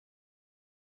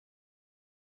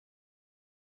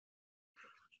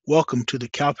Welcome to the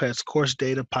CalPADS Course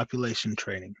Data Population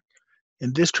Training.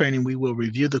 In this training, we will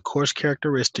review the course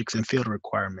characteristics and field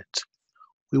requirements.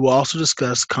 We will also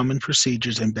discuss common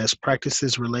procedures and best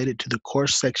practices related to the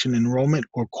course section enrollment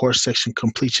or course section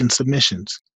completion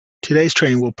submissions. Today's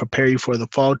training will prepare you for the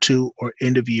Fall 2 or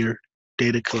end-of-year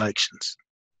data collections.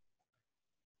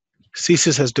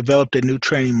 CSIS has developed a new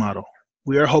training model.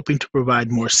 We are hoping to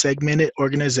provide more segmented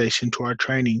organization to our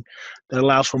training that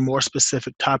allows for more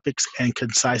specific topics and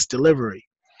concise delivery.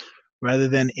 Rather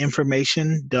than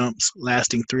information dumps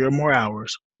lasting 3 or more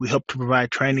hours, we hope to provide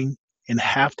training in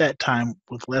half that time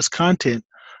with less content,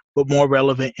 but more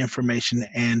relevant information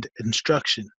and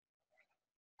instruction.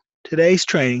 Today's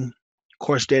training,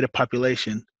 Course Data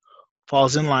Population,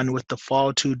 falls in line with the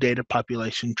Fall 2 data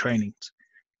population trainings.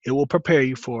 It will prepare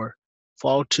you for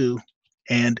Fall 2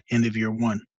 and End of Year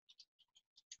 1.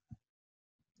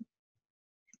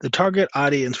 The target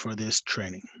audience for this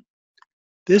training.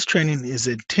 This training is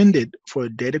intended for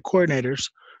data coordinators,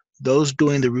 those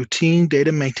doing the routine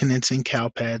data maintenance in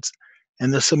CalPADS,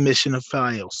 and the submission of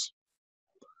files.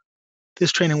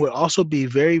 This training will also be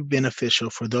very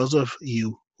beneficial for those of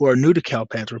you who are new to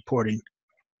CalPADS reporting.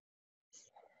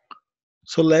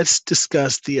 So let's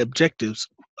discuss the objectives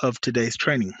of today's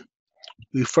training.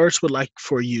 We first would like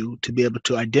for you to be able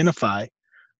to identify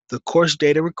the course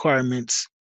data requirements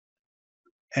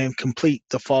and complete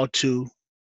the Fall 2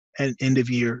 and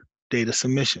end-of-year data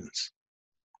submissions.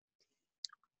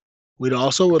 We'd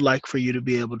also would like for you to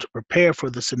be able to prepare for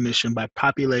the submission by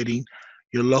populating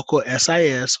your local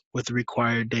SIS with the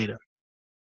required data.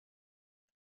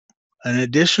 An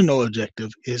additional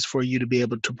objective is for you to be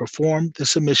able to perform the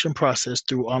submission process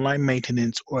through online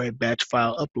maintenance or a batch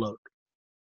file upload.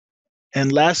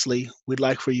 And lastly, we'd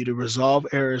like for you to resolve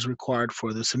errors required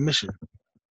for the submission.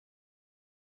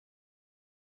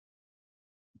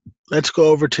 Let's go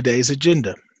over today's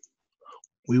agenda.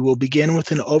 We will begin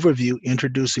with an overview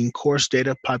introducing course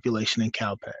data population in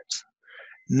CalPADS.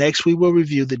 Next, we will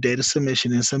review the data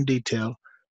submission in some detail,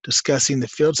 discussing the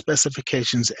field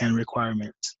specifications and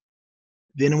requirements.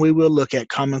 Then we will look at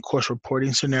common course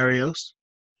reporting scenarios.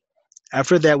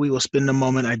 After that, we will spend a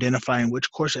moment identifying which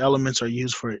course elements are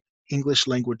used for English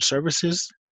language services.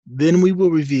 Then we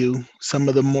will review some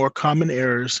of the more common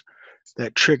errors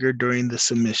that trigger during the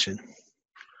submission.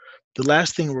 The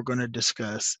last thing we're going to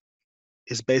discuss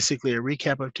is basically a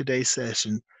recap of today's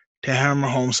session to hammer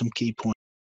home some key points.